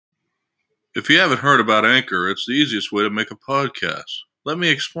If you haven't heard about Anchor, it's the easiest way to make a podcast. Let me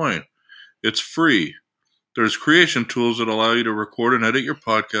explain. It's free. There's creation tools that allow you to record and edit your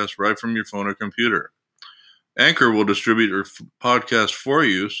podcast right from your phone or computer. Anchor will distribute your podcast for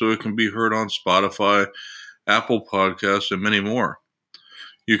you so it can be heard on Spotify, Apple Podcasts, and many more.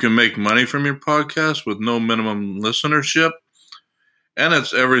 You can make money from your podcast with no minimum listenership, and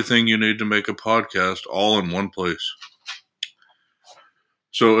it's everything you need to make a podcast all in one place.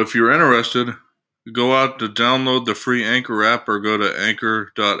 So if you're interested, go out to download the free Anchor app or go to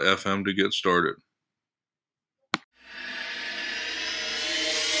anchor.fm to get started.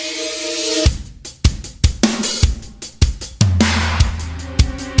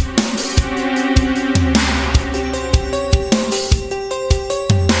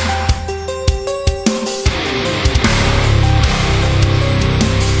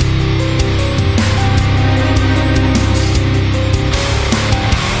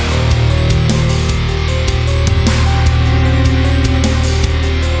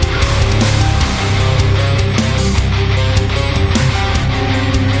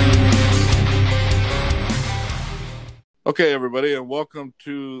 Okay, everybody, and welcome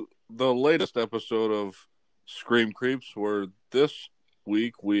to the latest episode of Scream Creeps, where this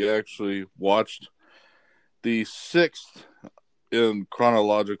week we actually watched the 6th in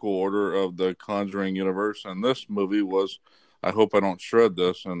chronological order of the Conjuring universe, and this movie was, I hope I don't shred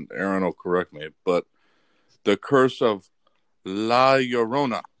this, and Aaron will correct me, but The Curse of La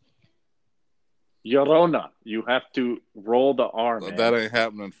Llorona. Llorona. You have to roll the R, man. That ain't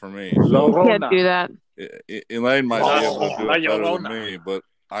happening for me. Llorona. Can't do that. Elaine might be able to do it better than Llorona. me, but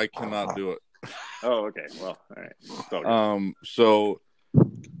I cannot do it. Oh, okay. Well, all right. So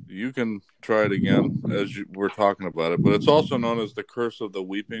you can try it again as we're talking about it, but it's also known as the Curse of the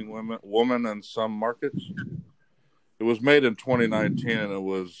Weeping Woman in some markets. It was made in 2019, and it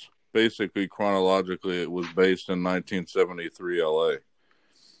was basically chronologically, it was based in 1973 LA.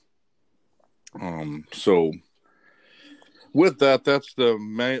 So with that, that's the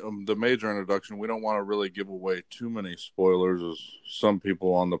major introduction. We don't want to really give away too many spoilers, as some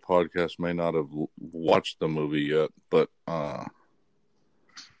people on the podcast may not have watched the movie yet. But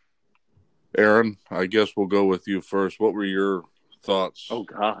Aaron, I guess we'll go with you first. What were your thoughts?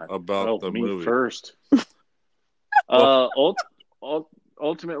 About the movie first?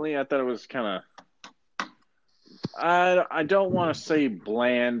 Ultimately, I thought it was kind of. I don't want to say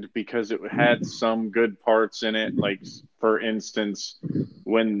bland because it had some good parts in it. Like, for instance,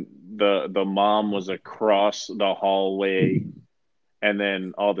 when the mom was across the hallway and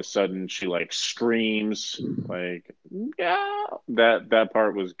then all of a sudden she like screams, like, yeah, that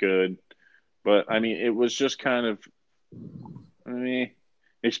part was good. But I mean, it was just kind of,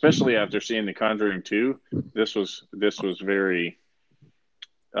 especially after seeing The Conjuring 2, this was very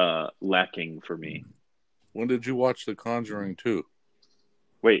lacking for me. When did you watch The Conjuring 2?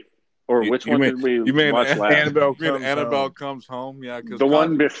 Wait, or which one did we watch last? Annabelle Comes Home? Yeah, the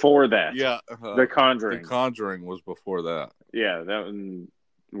one before that. Yeah, The Conjuring. The Conjuring was before that. Yeah, that one.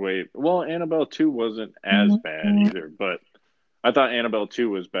 Wait, well, Annabelle 2 wasn't as bad either, but I thought Annabelle 2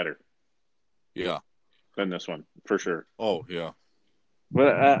 was better. Yeah, than this one for sure. Oh yeah,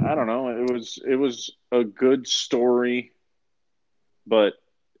 but I don't know. It was a good story, but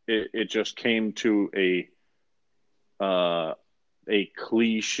it just came to a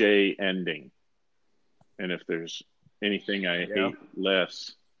cliche ending. And if there's anything I hate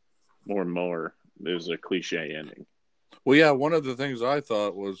less or more, there's a cliche ending. Well, yeah, one of the things I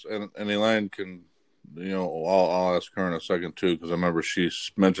thought was, and Elaine can, I'll ask her in a second too, because I remember she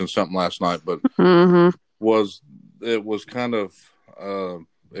mentioned something last night, but it was kind of,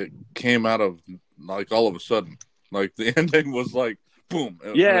 it came out of, like, all of a sudden, like the ending was like, boom.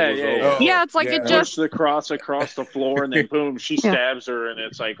 It's like it just pushed the cross across the floor, and then boom, she stabs her, and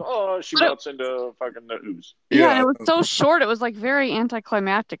it's like, oh, she melts into fucking the ooze. Yeah, and it was so short. It was like very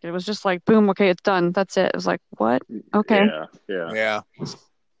anticlimactic. It was just like, boom, okay, it's done. That's it. It was like, what? Okay. Yeah.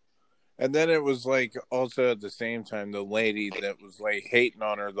 And then it was like also at the same time, the lady that was like hating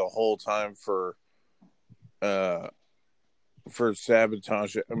on her the whole time for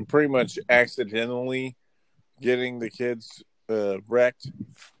sabotage and pretty much accidentally getting the kids wrecked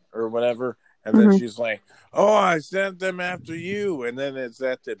or whatever, and then she's like, oh, I sent them after you, and then it's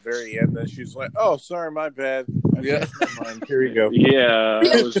at the very end that she's like, oh, sorry, my bad. Here you go.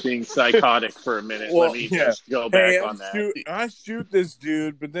 I was being psychotic for a minute. Let me just go back on that. I shoot this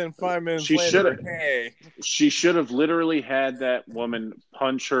dude, but then 5 minutes later, she should have literally had that woman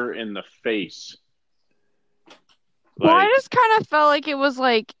punch her in the face. Well, I just kind of felt like it was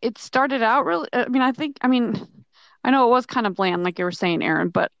like, it started out really, I know it was kind of bland, like you were saying, Aaron,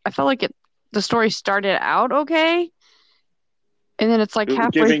 but I felt like the story started out okay, and then it's like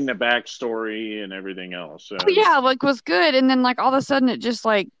halfway. Giving the backstory and everything else. So Yeah, like was good, and then like all of a sudden it just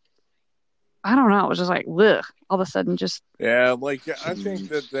like I don't know, it was just like ugh. All of a sudden, just Yeah, like I think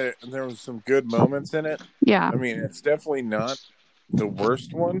that there was some good moments in it. yeah. I mean, it's definitely not the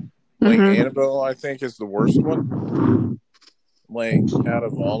worst one. Like Mhm. Annabelle, I think is the worst one. Like out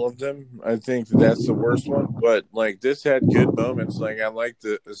of all of them, I think that's the worst one. But like this had good moments. Like I liked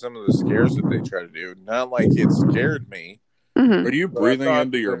some of the scares that they try to do. Not like it scared me, Mhm. Are you but I breathing thought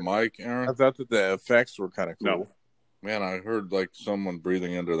into your that mic, Aaron? the effects were kind of no. cool. Man, I heard like someone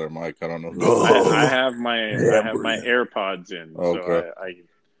breathing into their mic. I don't know who. I have my AirPods in, so Okay. I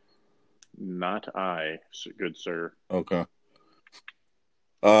not good sir. Okay.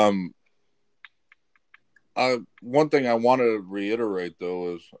 One thing I want to reiterate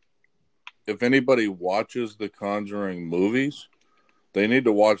though is if anybody watches the Conjuring movies, they need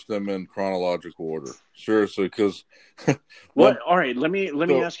to watch them in chronological order. Seriously, because What? All right, let me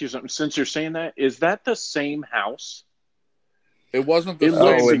ask you something. Since you're saying that, is that the same house? it wasn't the It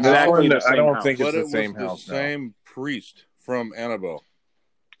looks same in this house, exactly one, the I same don't house. think it's but the it was same the house now. same priest from Annabelle.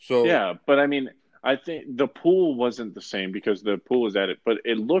 So Yeah, but I mean, I think the pool wasn't the same because the pool was at it, but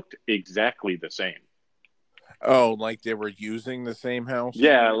it looked exactly the same. Oh, like they were using the same house?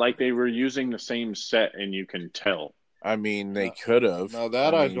 Yeah, like they were using the same set, and you can tell. I mean, they could have. now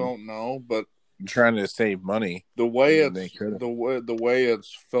that I don't know, but Trying to save money. the way They it's could've. the way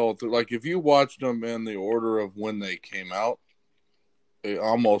it's felt, like if you watched them in the order of when they came out, it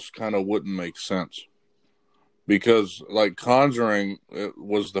almost kind of wouldn't make sense because like Conjuring it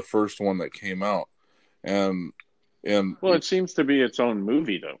was the first one that came out, and Well, it seems to be its own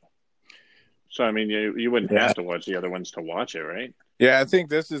movie, though. So I mean, you wouldn't Yeah. have to watch the other ones to watch it, right? Yeah, I think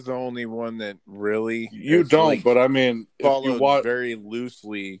this is the only one that really you is, don't. like, But I mean, if you followed watch, very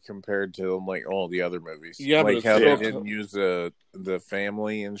loosely compared to like all the other movies. yeah, but Like it's how still they didn't use the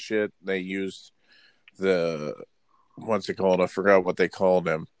family and shit. They used the what's it called? I forgot what they called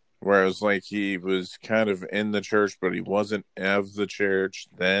him. Whereas like he was kind of in the church, but he wasn't of the church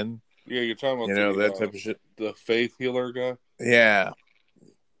then. yeah, you're talking You about know, that type of shit. the faith healer guy. Yeah.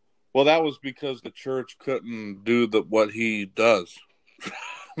 Well, that was because the church couldn't do what he does.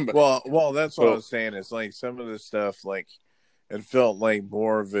 Well, that's what I So was saying. It's like some of the stuff, like it felt like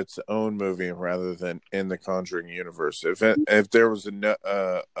more of its own movie rather than in the Conjuring universe. If there was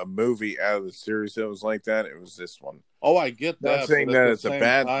a movie out of the series that was like that, it was this one. oh, I get Not that, saying but at that the it's a same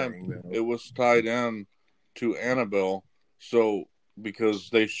bad time, thing, though. it was tied in to Annabelle. So because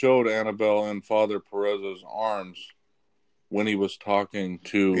they showed Annabelle in Father Perez's arms when he was talking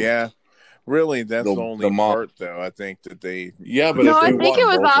to Yeah, really, that's the only mom. part, though. I think that they. Yeah, but No, if I you think watch, it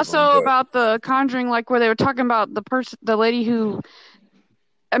was both of them, also but- about the Conjuring, like where they were talking about the lady who,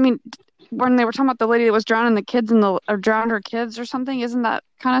 I mean, when they were talking about the lady that was drowning the kids or drowned her kids or something, isn't that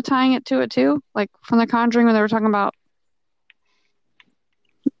kind of tying it to it too? Like from the Conjuring when they were talking about,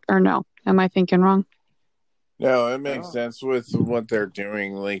 or no? Am I thinking wrong? No, it makes sense with what they're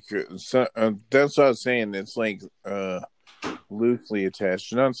doing. Like, that's what I was saying. It's like loosely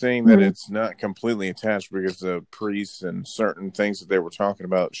attached. I'm not saying that it's not completely attached because the priests and certain things that they were talking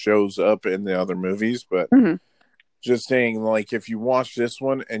about shows up in the other movies, but just saying, like, if you watch this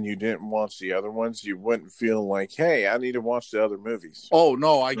one and you didn't watch the other ones, you wouldn't feel like, hey, I need to watch the other movies. oh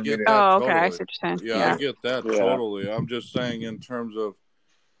no, I get that. Oh, totally. okay, I see what you're saying. Yeah, I get that totally. I'm just saying in terms of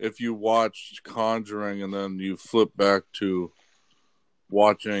if you watched Conjuring and then you flip back to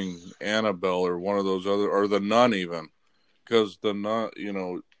watching Annabelle or one of those other, or The Nun even, because The Nun,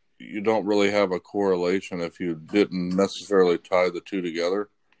 you don't really have a correlation. If you didn't necessarily tie the two together,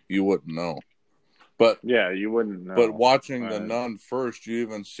 you wouldn't know. But yeah, you wouldn't know. But watching The Nun first, you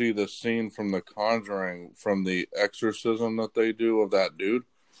even see the scene from The Conjuring, from the exorcism that they do of that dude.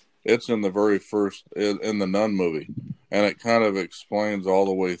 It's in the very first, in the Nun movie. And it kind of explains all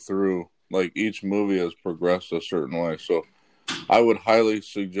the way through. Like, each movie has progressed a certain way. So I would highly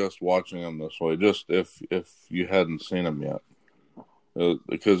suggest watching them this way, just if you hadn't seen them yet.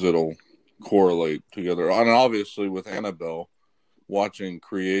 Because it'll correlate together. And obviously with Annabelle, watching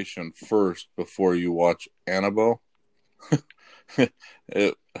Creation first before you watch Annabelle,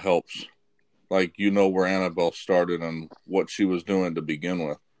 it helps. Like, where Annabelle started and what she was doing to begin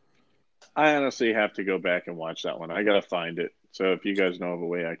with. I honestly have to go back and watch that one. I gotta find it. So if you guys know of a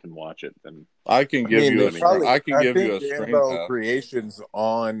way I can watch it, then I can give you a stream Annabelle pass. Creation's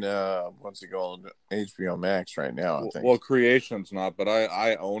on what's it called, HBO Max right now, I think. Well, Creation's not, but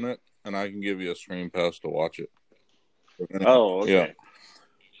I own it and I can give you a stream pass to watch it. Oh, okay. Yeah.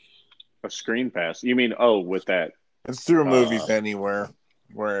 A screen pass. You mean with that? It's through Movies Anywhere.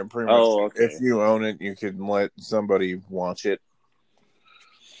 where pretty much okay. if you own it, you can let somebody watch it.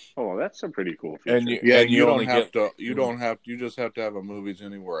 Oh, that's a pretty cool feature. And you only don't have get, to. You don't have. You just have to have a Movies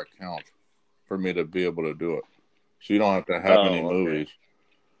Anywhere account for me to be able to do it. So you don't have to have any movies.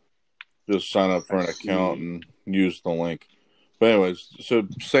 Just sign up for an account and use the link. But anyways, so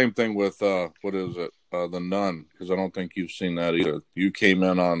same thing with what is it? The Nun, because I don't think you've seen that either. You came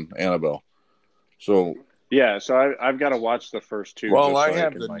in on Annabelle, so yeah. So I've got to watch the first two. well, just I so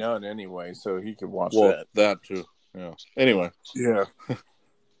have can, the Nun anyway, so he could watch that too. Yeah. Anyway, yeah.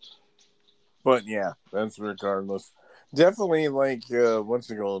 But yeah, that's regardless. Definitely, like what's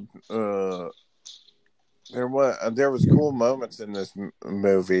it called? There was cool moments in this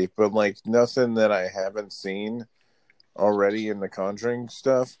movie, but like nothing that I haven't seen already in the Conjuring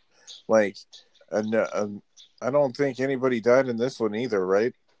stuff. Like, I don't think anybody died in this one either,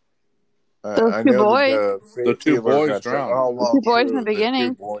 right? Those I two know boys. that the Faith two Healer boys got shot. drowned. Oh, The well, two boys in the true. The two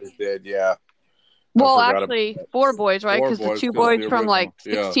beginning. boys did, yeah. Well, forgot actually, about that. 4 boys, right? 4 Because the boys, 2 'cause boys the from like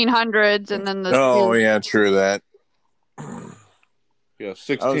original, 1600s, and then the Oh, two. yeah, true that. Yeah, I was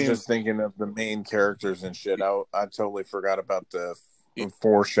 16. just thinking of the main characters and shit. I totally forgot about the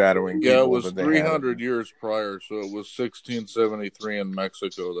foreshadowing Yeah, it people was that they had. 300 years prior, so it was 1673 in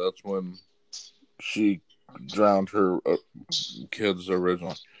Mexico. That's when she drowned her kids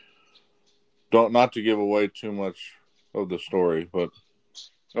originally. Not to give away too much of the story, but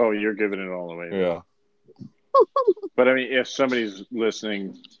Oh, you're giving it all away. yeah. But I mean, if somebody's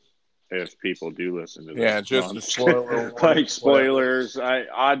listening, if people do listen to this, Yeah, just a spoiler. like spoilers.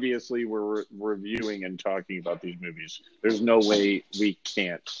 Obviously we're reviewing and talking about these movies. There's no way we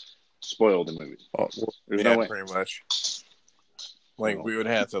can't spoil the movie. There's no way. Pretty much. Like we would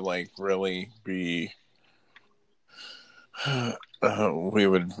have to like really be. We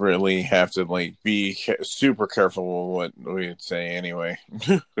would really have to like be super careful with what we'd say anyway.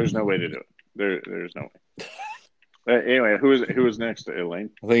 There's no way to do it. There's no way. Anyway, who was next?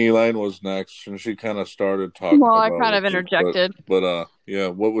 Elaine? I think Elaine was next, and she kind of started talking. Well, about I kind of interjected. But yeah,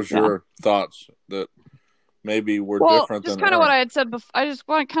 what was your thoughts that maybe were different just than kind of what I had said before. I just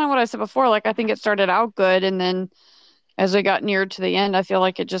kind of what I said before. Like, I think it started out good, and then as we got near to the end, I feel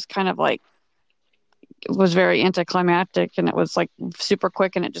like it just kind of like it was very anticlimactic, and it was like super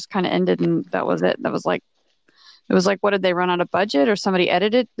quick, and it just kind of ended, and that was it. That was like, it was like, what, did they run out of budget, or somebody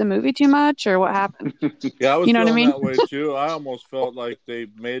edited the movie too much, or what happened? Yeah, I was You know what I feeling mean? that way too. I almost felt like they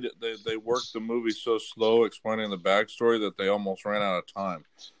made it. They worked the movie so slow, explaining the backstory, that they almost ran out of time.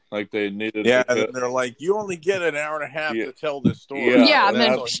 Like they needed. Yeah, and they're like, you only get an hour and a half to tell this story. Yeah, and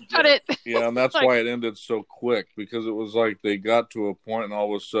then cut it. Yeah, and that's Like- why it ended so quick, because it was like they got to a point, and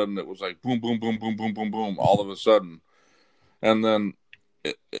all of a sudden it was like boom, boom, boom, boom, boom, boom, boom, all of a sudden, and then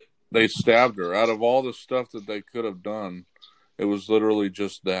they stabbed her. Out of all the stuff that they could have done, it was literally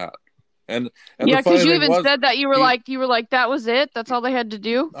just that. And yeah, the funny because you thing even was, said that you were like that was it. That's all they had to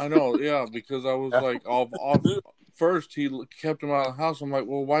do. I know, yeah, because I was like, first he kept him out of the house. I'm like,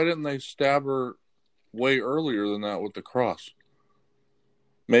 well, why didn't they stab her way earlier than that with the cross?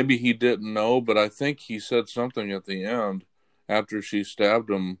 Maybe he didn't know, but I think he said something at the end after she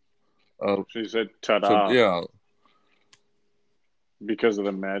stabbed him. She said, "Ta-da!" Yeah, because of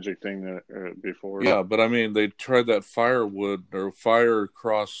the magic thing that before. Yeah, but I mean, they tried that firewood or fire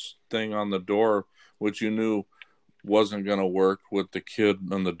cross thing on the door, which you knew wasn't going to work with the kid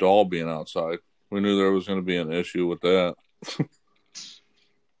and the doll being outside. We knew there was going to be an issue with that.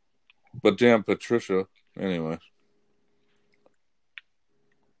 But damn, Patricia. Anyways.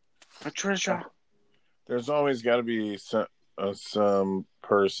 Patricia. There's always got to be some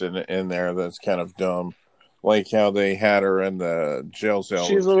person in there that's kind of dumb. Like how they had her in the jail cell.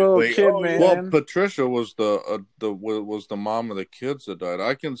 She's a little kid, man. Well, Patricia was was the mom of the kids that died.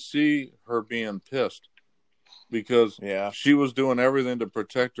 I can see her being pissed because she was doing everything to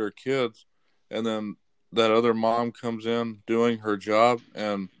protect her kids, and then that other mom comes in doing her job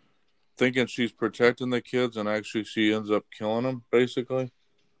and thinking she's protecting the kids, and actually she ends up killing them, basically,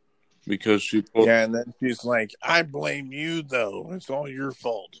 because she. And then she's like, "I blame you, though. It's all your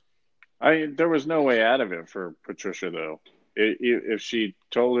fault." There was no way out of it for Patricia, though. If she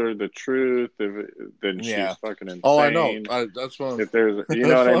told her the truth, then she's fucking insane. Oh, I know. That's what. If there's, you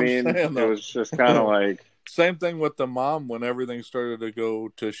know what I mean? Saying, it was just kind of like same thing with the mom when everything started to go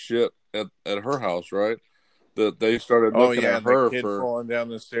to shit at her house, right? That they started looking at her the kid for falling down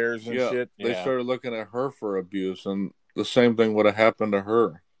the stairs and shit. They started looking at her for abuse, and the same thing would have happened to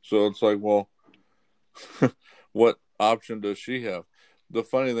her. So it's like, well, what option does she have? The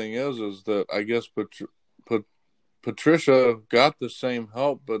funny thing is that I guess Patricia got the same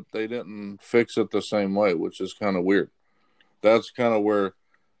help, but they didn't fix it the same way, which is kind of weird. That's kind of where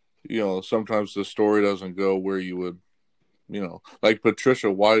sometimes the story doesn't go where you would, like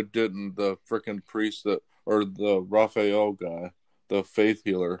Patricia. Why didn't the frickin' priest or the Raphael guy, the faith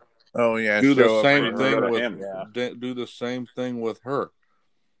healer, Oh yeah, do the show up for same Didn't go thing to her. with him. Yeah. do the same thing with her?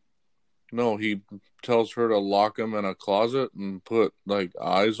 No, he tells her to lock him in a closet and put like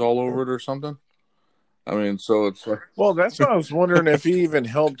eyes all over it or something. I mean, so it's like, Well, that's why I was wondering if he even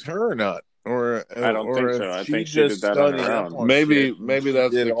helped her or not, I don't or think if so. I she think she just did that on studied her up own. on shit and maybe she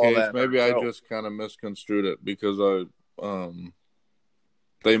that's did the all case. that Maybe I herself. just kind of misconstrued it because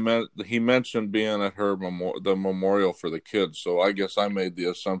he mentioned being at the memorial for the kids, so I guess I made the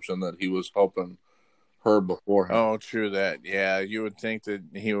assumption that he was helping her beforehand. Oh, true that. Yeah, you would think that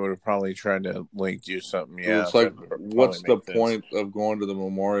he would have probably tried to like do something. So Yeah, it's like, that probably what's the makes sense. point of going to the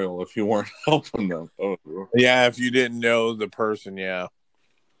memorial if you weren't helping them? Oh, Yeah, if you didn't know the person, yeah.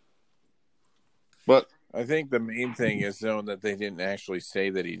 but I think the main thing is though that they didn't actually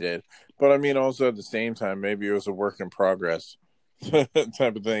say that he did. But I mean, also at the same time, maybe it was a work in progress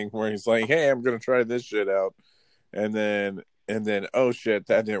type of thing where he's like, "Hey, I'm going to try this shit out," and then oh shit,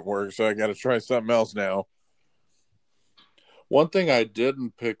 that didn't work, so I got to try something else now. one thing I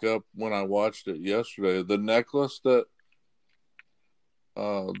didn't pick up when I watched it yesterday, the necklace that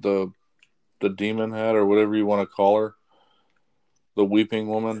the demon had, or whatever you want to call her, the weeping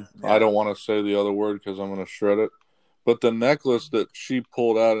woman. Yeah. I don't want to say the other word because I'm going to shred it. But the necklace that she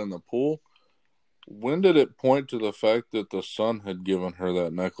pulled out in the pool, when did it point to the fact that the son had given her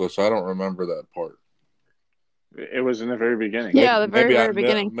that necklace? I don't remember that part. It was in the very beginning. Yeah, the very, very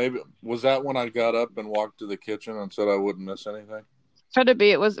beginning. Maybe was that when I got up and walked to the kitchen and said I wouldn't miss anything? Could it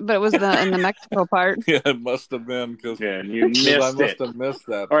be? But it was in the Mexico part. Yeah, it must have been because Yeah, and you I missed must it. have missed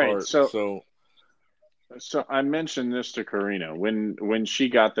that All right, part. so I mentioned this to Karina when she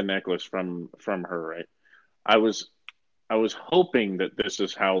got the necklace from her, right? I was hoping that this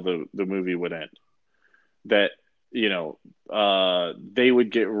is how the movie would end. That they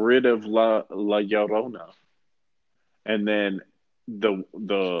would get rid of La Llorona, and then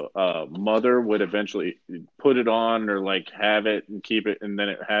the mother would eventually put it on or like have it and keep it, and then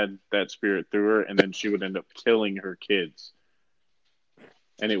it had that spirit through her, and then she would end up killing her kids,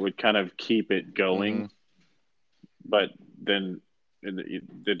 and it would kind of keep it going. But then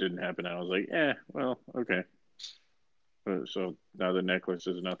it didn't happen. I was like, well, okay. So now the necklace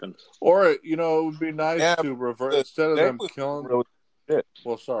is nothing. Or it would be nice to revert instead of them killing. Really shit.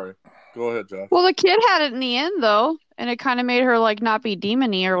 Well, sorry. Go ahead, Josh. Well, the kid had it in the end though, and it kind of made her like not be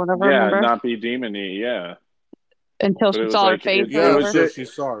demony or whatever. Yeah, remember? not be demony. Yeah, Until but she it was saw her like face. Yeah, or whatever. so she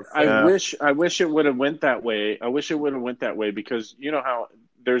saw her face. I wish it would have went that way. I wish it would have went that way because you know how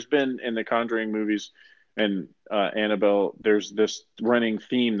there's been in the Conjuring movies and Annabelle. There's this running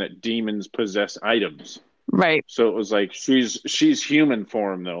theme that demons possess items. Right. So it was like she's human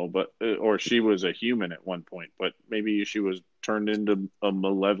form though, but or she was a human at one point, but maybe she was turned into a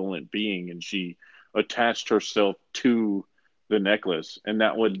malevolent being and she attached herself to the necklace, and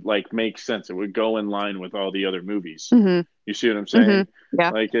that would like make sense. It would go in line with all the other movies. Mm-hmm. You see what I'm saying? Mm-hmm. Yeah.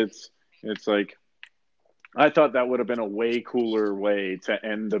 Like it's like I thought that would have been a way cooler way to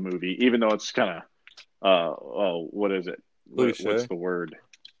end the movie, even though it's kind of what is it? What's the word?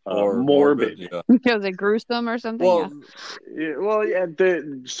 Or morbid. Yeah. Because it gruesome or something. Yeah.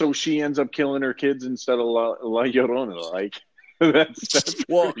 So she ends up killing her kids instead of La Llorona. Like that's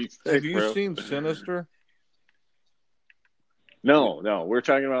well. pretty sick, Have you bro. seen Sinister? No, we're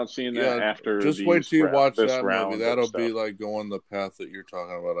talking about seeing that after. Just wait till you watch that round movie. That'll be like going the path that you're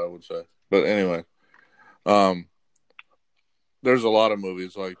talking about, I would say. But anyway, there's a lot of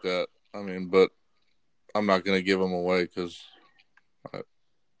movies like that. I mean, but I'm not going to give them away because,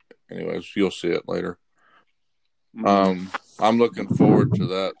 anyways, you'll see it later. I'm looking forward to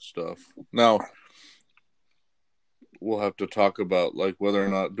that stuff. Now, we'll have to talk about like whether or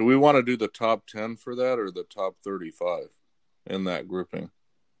not do we want to do the top 10 for that or the top 35 in that grouping.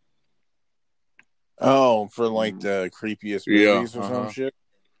 Oh, for like the creepiest movies or some shit.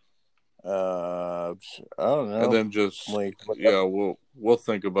 I don't know. And then just we'll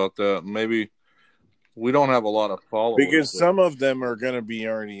think about that. Maybe we don't have a lot of followers because some of them are going to be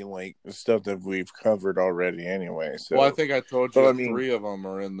already like stuff that we've covered already anyway. So, well, I think I told you 3 of them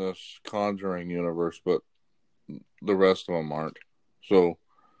are in this Conjuring universe, but the rest of them aren't. So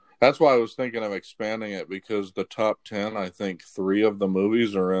that's why I was thinking of expanding it because the top 10, I think 3 of the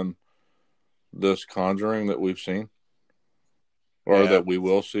movies are in this Conjuring that we've seen. Or that we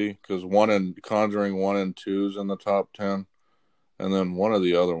will see, because Conjuring 1 and 2 is in the top 10, and then one of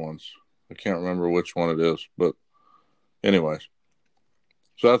the other ones. I can't remember which one it is, but anyways.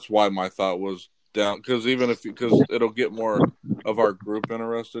 So that's why my thought was down, because it'll get more of our group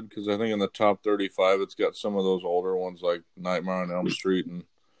interested, because I think in the top 35 it's got some of those older ones like Nightmare on Elm Street and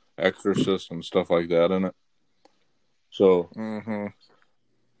Exorcist and stuff like that in it. So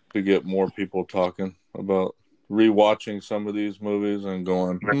to get more people talking about rewatching some of these movies and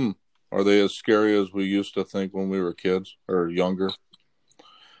going, are they as scary as we used to think when we were kids or younger?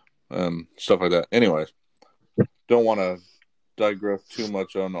 And stuff like that. Anyways, don't want to digress too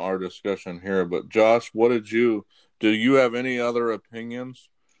much on our discussion here, but Josh, do you have any other opinions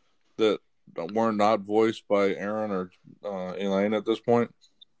that were not voiced by Aaron or Elaine at this point?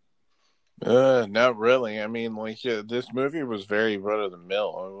 Not really. I mean, this movie was very run of the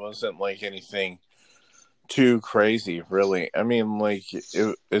mill. It wasn't like anything too crazy, really. I mean,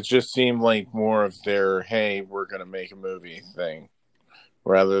 it just seemed like more of their, hey, we're gonna make a movie thing,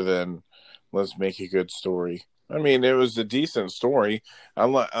 rather than let's make a good story. I mean, it was a decent story.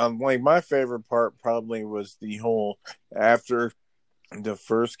 Like my favorite part probably was the whole after the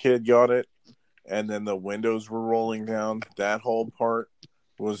first kid got it, and then the windows were rolling down. That whole part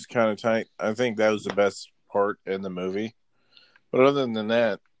was kind of tight. I think that was the best part in the movie. But other than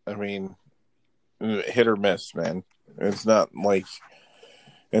that, I mean, hit or miss, man. It's not like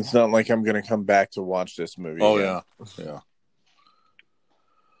I'm gonna come back to watch this movie. Oh again. yeah.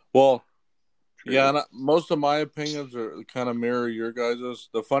 Well, yeah, and most of my opinions are kind of mirror your guys's.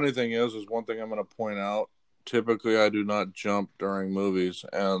 The funny thing is one thing I'm going to point out. Typically, I do not jump during movies,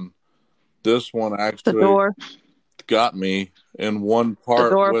 and this one actually got me in one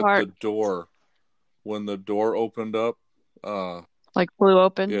part the door. When the door opened up, flew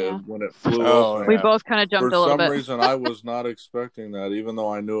open. Yeah, when it flew open. We both kind of jumped a little bit. For some reason, I was not expecting that, even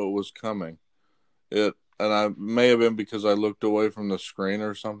though I knew it was coming. And I may have been because I looked away from the screen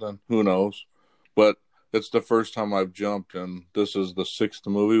or something. Who knows? But it's the first time I've jumped, and this is the 6th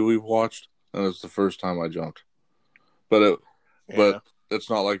movie we've watched, and it's the first time I jumped. But it's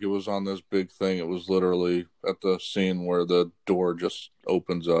not like it was on this big thing. It was literally at the scene where the door just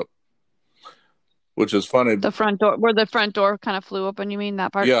opens up, which is funny. The front door, where the front door kind of flew open. You mean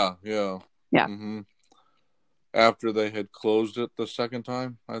that part? Yeah. Mm-hmm. After they had closed it the second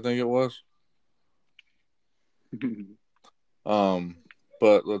time, I think it was.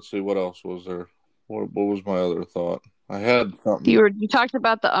 But let's see, what else was there? What was my other thought? I had something. You talked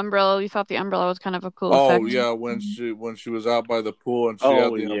about the umbrella. You thought the umbrella was kind of a cool effect. Oh yeah, when she was out by the pool and she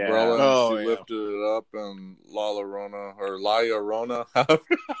had the umbrella and she lifted it up, and La Llorona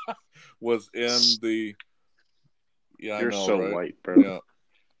was in the. Yeah, you're I know, so right? white, bro.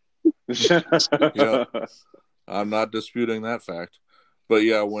 Yeah. I'm not disputing that fact, but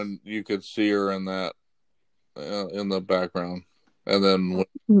yeah, when you could see her in that in the background, and then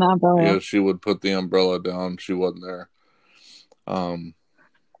when she would put the umbrella down, she wasn't there. I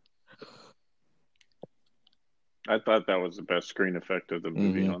thought that was the best screen effect of the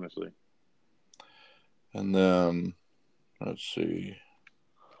movie, honestly. And then let's see,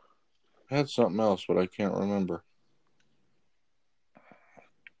 I had something else, but I can't remember.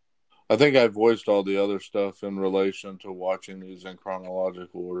 I think I voiced all the other stuff in relation to watching these in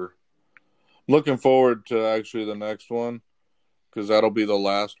chronological order. I'm looking forward to actually the next one, because that'll be the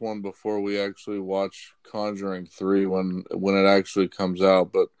last one before we actually watch Conjuring 3 when it actually comes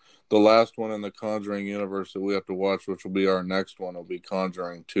out. But the last one in the Conjuring universe that we have to watch, which will be our next one, will be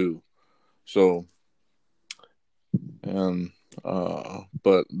Conjuring 2. So, and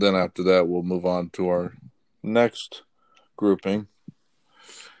but then after that, we'll move on to our next grouping.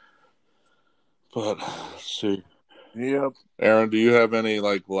 But let's see. Yep. Aaron, do you have any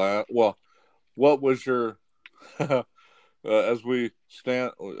what was your as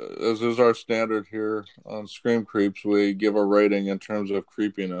is our standard here on Scream Creeps, we give a rating in terms of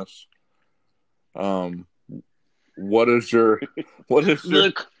creepiness. What is your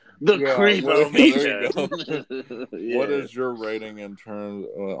the creepometer? What is your rating in terms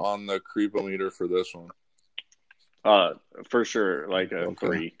on the creepometer for this one? For sure, like a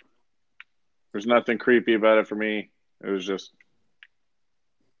 3. There's nothing creepy about it for me. It was just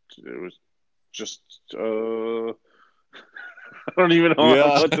I don't even know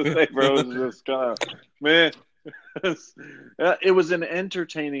what to say, bro. It was just kind of, man. It was an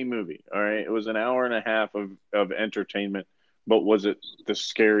entertaining movie. All right, it was an hour and a half of entertainment. But was it the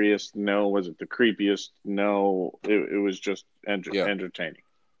scariest? No. Was it the creepiest? No. It was just entertaining.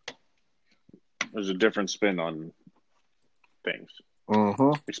 It was a different spin on things,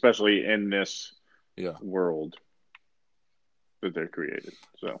 especially in this world that they're created.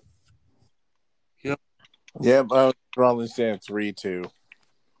 So, I would probably say a 3 too.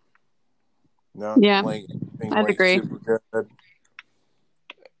 No, I'd agree. Super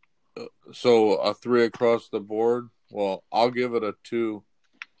good. So a 3 across the board, Well, I'll give it a 2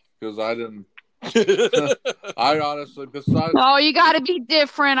 because I didn't. I honestly, besides. Oh, you got to be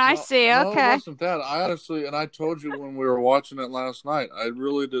different. I see. No, it Okay. wasn't that. I honestly, and I told you when we were watching it last night, I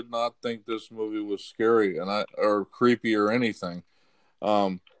really did not think this movie was scary or creepy or anything.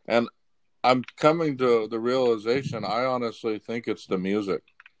 And I'm coming to the realization. I honestly think it's the music,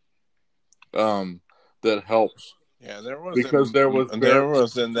 that helps. Yeah, there was Because there was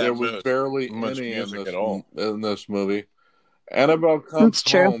barely much any music at all in this movie. Annabelle Comes That's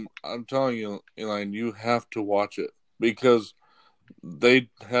true. Home. I'm telling you, Elaine, you have to watch it because they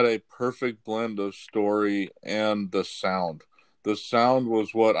had a perfect blend of story and the sound. The sound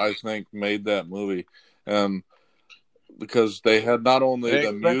was what I think made that movie, and because they had not only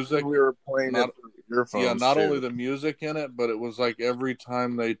the music, we were playing it through earphones, not too. only the music in it, but it was like every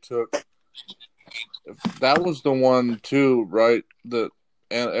time they took. That was the one too, right? And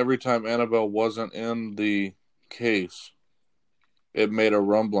every time Annabelle wasn't in the case, it made a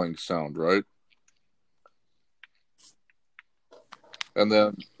rumbling sound, right? And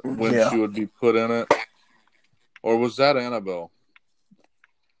then when she would be put in it, or was that Annabelle?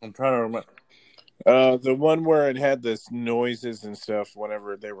 I'm trying to remember. The one where it had this noises and stuff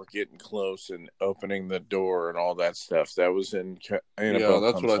whenever they were getting close and opening the door and all that stuff. That was in Annabelle.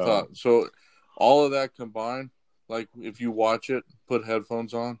 Yeah, that's what I thought. So all of that combined, like if you watch it, put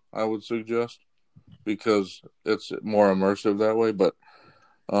headphones on, I would suggest, because it's more immersive that way. But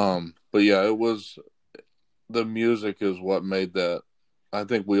yeah, it was the music is what made that. I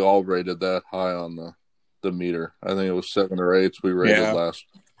think we all rated that high on the meter. I think it was 7 or 8 we rated last.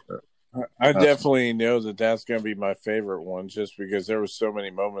 I definitely know that's going to be my favorite one, just because there was so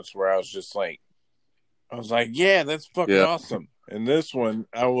many moments where I was like, yeah, that's fucking awesome. And this one,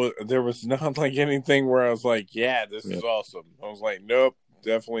 there was not like anything where I was like, yeah, this is awesome. I was like, nope,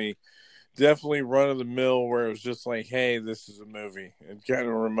 definitely run of the mill, where it was just like, hey, this is a movie. It kind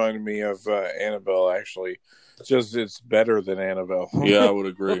of reminded me of Annabelle, actually. Just it's better than Annabelle. Yeah, I would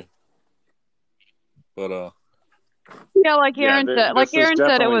agree. But yeah, like Aaron said,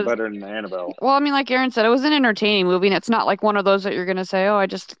 it was better than Annabelle. Well, I mean, like Aaron said, it was an entertaining movie, and it's not like one of those that you're gonna say, "Oh, I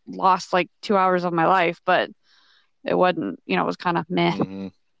just lost like 2 hours of my life," but it wasn't. It was kind of meh. Mm-hmm.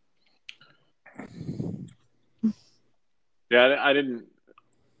 Yeah, I didn't.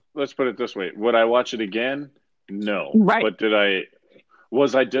 Let's put it this way: would I watch it again? No. Right. But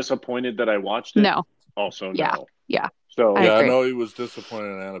was I disappointed that I watched it? No. Also, yeah. no. Yeah. So I know he was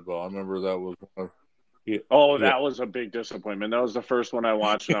disappointed in Annabelle. I remember that was. That was a big disappointment. That was the first one I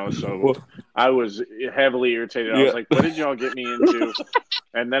watched, and I was heavily irritated. I was like, "What did y'all get me into?"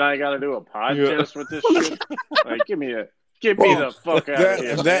 And then I got to do a podcast with this shit. Like, get me the fuck out of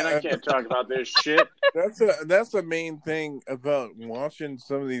here, man! I can't talk about this shit. That's the main thing about watching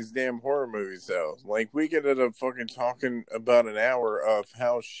some of these damn horror movies, though. Like, we get up fucking talking about an hour of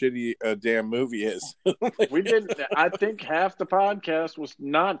how shitty a damn movie is. We did. I think half the podcast was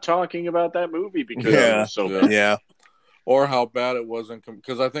not talking about that movie because it was so bad. Yeah, or how bad it wasn't.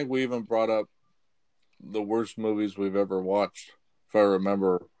 Because I think we even brought up the worst movies we've ever watched, if I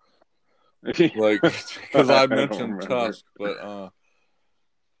remember. Like, because I mentioned Tusk, but oh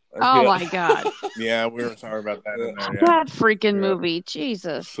my god, yeah, we were talking about that in there. That freaking movie,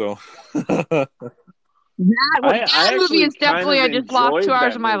 Jesus! So that movie is definitely. I just lost 2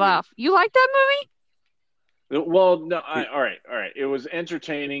 hours of my life. You like that movie? Well, no. All right. It was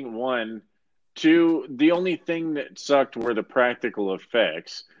entertaining. 1, 2. The only thing that sucked were the practical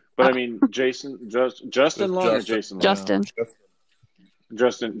effects. But I mean, Justin Long or Jason Long?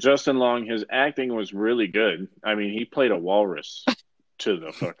 Justin Long, his acting was really good. I mean, he played a walrus to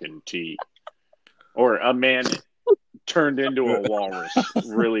the fucking T. Or a man turned into a walrus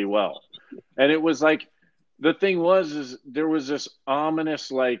really well. And it was like, the thing is there was this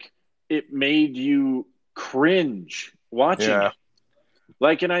ominous, like, it made you cringe watching it.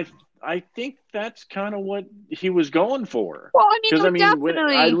 Like, and I think that's kind of what he was going for. Well, I mean, because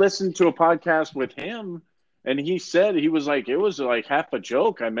definitely. I listened to a podcast with him, and he said he was like, it was like half a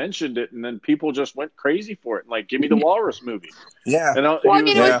joke. I mentioned it, and then people just went crazy for it. Like, give me the Walrus movie. Yeah. And it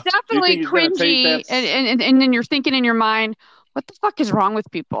was definitely cringy, and then you're thinking in your mind, what the fuck is wrong with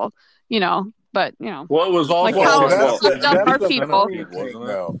people? But well, it was all like how fucked up are people? Wasn't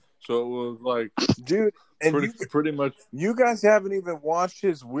it? So it was like, dude, and pretty much. You guys haven't even watched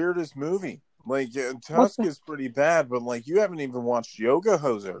his weirdest movie. Like, Tusk is pretty bad, but like, you haven't even watched Yoga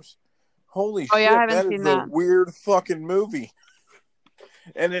Hosers. Holy shit, that is a weird fucking movie.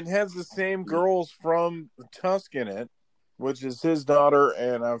 And it has the same girls from Tusk in it, which is his daughter,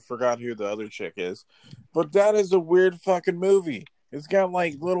 and I forgot who the other chick is. But that is a weird fucking movie. It's got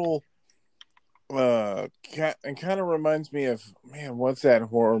like little it kind of reminds me of, man, what's that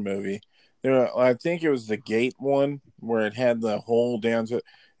horror movie? I think it was the Gate one where it had the hole down to.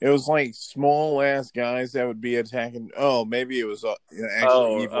 It was like small ass guys that would be attacking. Oh, maybe it was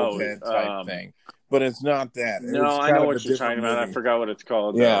actually Evil Dead type thing, but it's not that. It No, was I kind know of a what you're different talking about. I movie. forgot what it's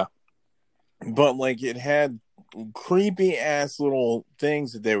called. Yeah, but like it had creepy ass little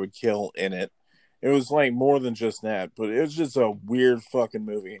things that they would kill in it. It was like more than just that, but it was just a weird fucking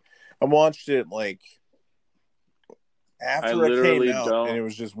movie. I watched it like I after it came literally out, and don't. it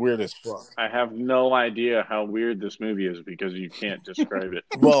was just weird as fuck. I have no idea how weird this movie is because you can't describe it.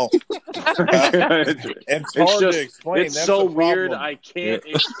 Well, it's hard to explain. It's That's so the weird. problem. I can't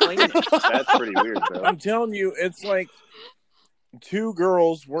explain it. That's pretty weird, though. I'm telling you, it's like two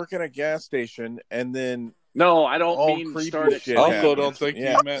girls work at a gas station, and then No, I don't all mean creepy start shit I explaining. also happens. don't think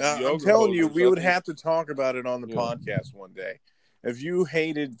Yeah, he meant I'm yoga telling you, hoses. we I would think- have to talk about it on the podcast one day. If you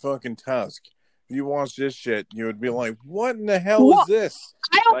hated fucking Tusk, if you watched this shit, you would be like, "What in the hell is this?"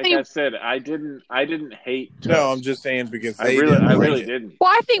 I don't Like think. I said, I didn't hate Tusk. No, I'm just saying because I they really, didn't I like really it. didn't.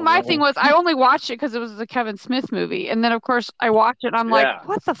 Well, I think my thing was I only watched it because it was the Kevin Smith movie, and then of course I watched it. And I'm Yeah. like,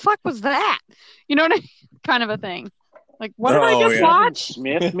 what the fuck was that? You know what I mean? Kind of a thing. Like, what did I Oh, just yeah. Kevin watch?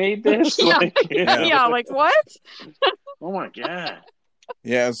 Smith made this. Yeah, Like, yeah, like what? Oh my god.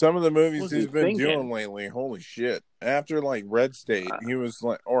 Yeah, some of the movies What's he's he been thinking? doing lately, holy shit. After like Red State, he was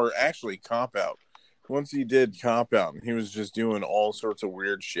like, or actually Cop Out. Once he did Cop Out, he was just doing all sorts of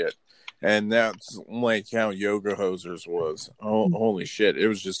weird shit. And that's like how Yoga Hosers was. Oh, holy shit. It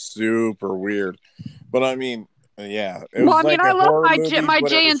was just super weird. But I mean, yeah. It Well, was I mean, like I a love horror my movie, my but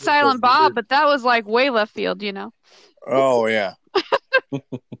it Jay was and just a Silent Bob, weird- but that was like way left field, you know. Oh, yeah.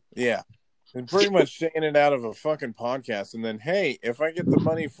 Yeah. And pretty much saying it out of a fucking podcast. And then, hey, if I get the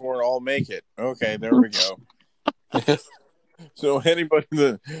money for it, I'll make it. Okay, there we go. So anybody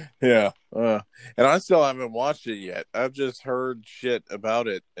that, yeah, and I still haven't watched it yet. I've just heard shit about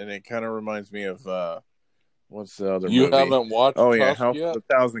it, and it kind of reminds me of what's the other You movie? haven't watched Oh yeah, Tusk House yet? of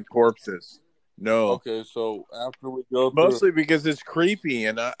a Thousand Corpses. No, Okay, so after we go through... mostly because it's creepy,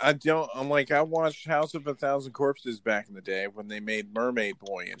 and I don't. I'm like, I watched House of a Thousand Corpses back in the day when they made Mermaid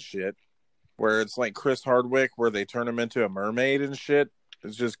Boy and shit, where it's like Chris Hardwick, where they turn him into a mermaid and shit.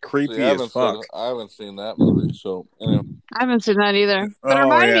 It's just creepy See, I as fuck. haven't seen that movie, so anyway. I haven't seen that either. But it Oh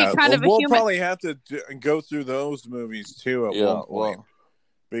reminded yeah, me kind of a we'll human. probably have to go through those movies too at one point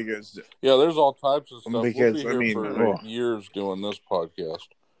because there's all types of stuff. because We'll be here for oh. years doing this podcast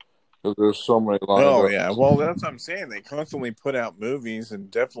because there's so many lines. Oh yeah, well that's what I'm saying. They constantly put out movies and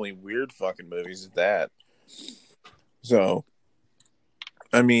definitely weird fucking movies at that. So,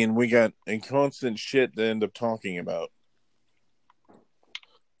 I mean, we got a constant shit to end up talking about.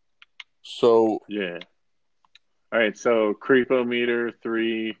 So Yeah. All right. So creepometer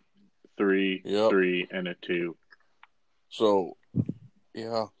 3, 3, Yep. 3, and a 2. So,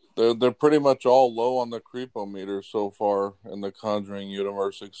 yeah, they're pretty much all low on the creepometer so far in the Conjuring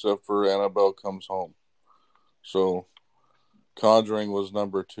universe, except for Annabelle Comes Home. So, Conjuring was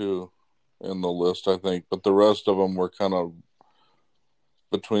number 2 in the list, I think, but the rest of them were kind of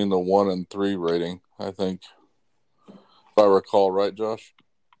between the 1 and 3 rating, I think, if I recall right, Josh.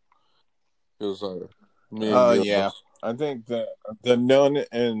 Because me and you, Yeah, I think the Nun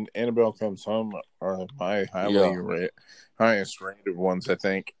and Annabelle Comes Home are my highest rated ones. I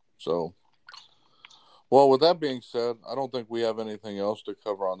think. So, well, with that being said, I don't think we have anything else to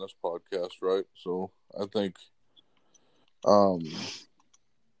cover on this podcast, right? So, I think,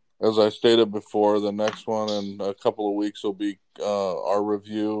 as I stated before, the next one in a couple of weeks will be our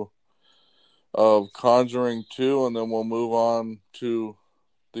review of Conjuring 2, and then we'll move on to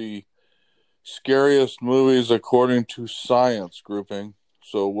the scariest movies according to science grouping.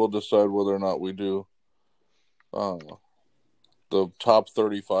 So, we'll decide whether or not we do the top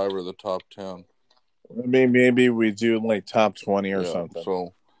 35 or the top 10. I mean, maybe we do like top 20 or something.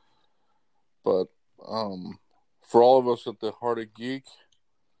 So, but for all of us at the Heart of Geek,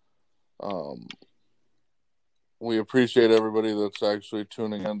 we appreciate everybody that's actually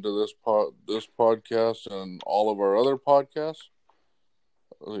tuning into this podcast and all of our other podcasts.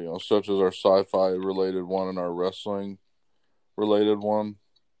 Such as our sci-fi related one and our wrestling related one.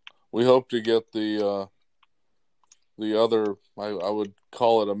 We hope to get the other, I would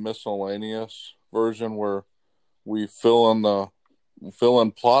call it a miscellaneous version where we fill in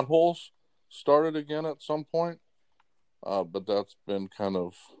plot holes started again at some point. But that's been kind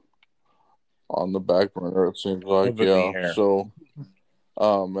of on the back burner, it seems like. Yeah. So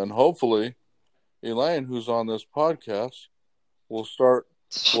and hopefully Elaine, who's on this podcast, will start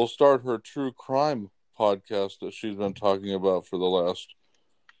her true crime podcast that she's been talking about for the last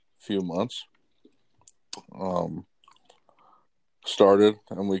few months. started,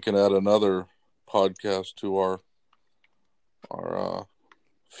 and we can add another podcast to our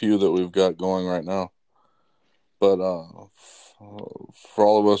few that we've got going right now. But for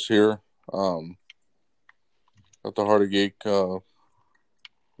all of us here at the Heart of Geek,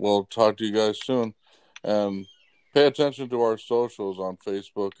 we'll talk to you guys soon. And pay attention to our socials on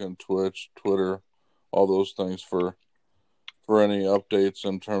Facebook and Twitch, Twitter, all those things for any updates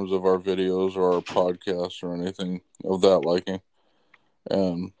in terms of our videos or our podcasts or anything of that liking.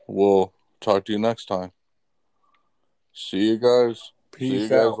 And we'll talk to you next time. See you guys. Peace See you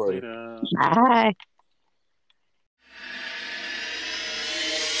guys out. later. Later. Bye.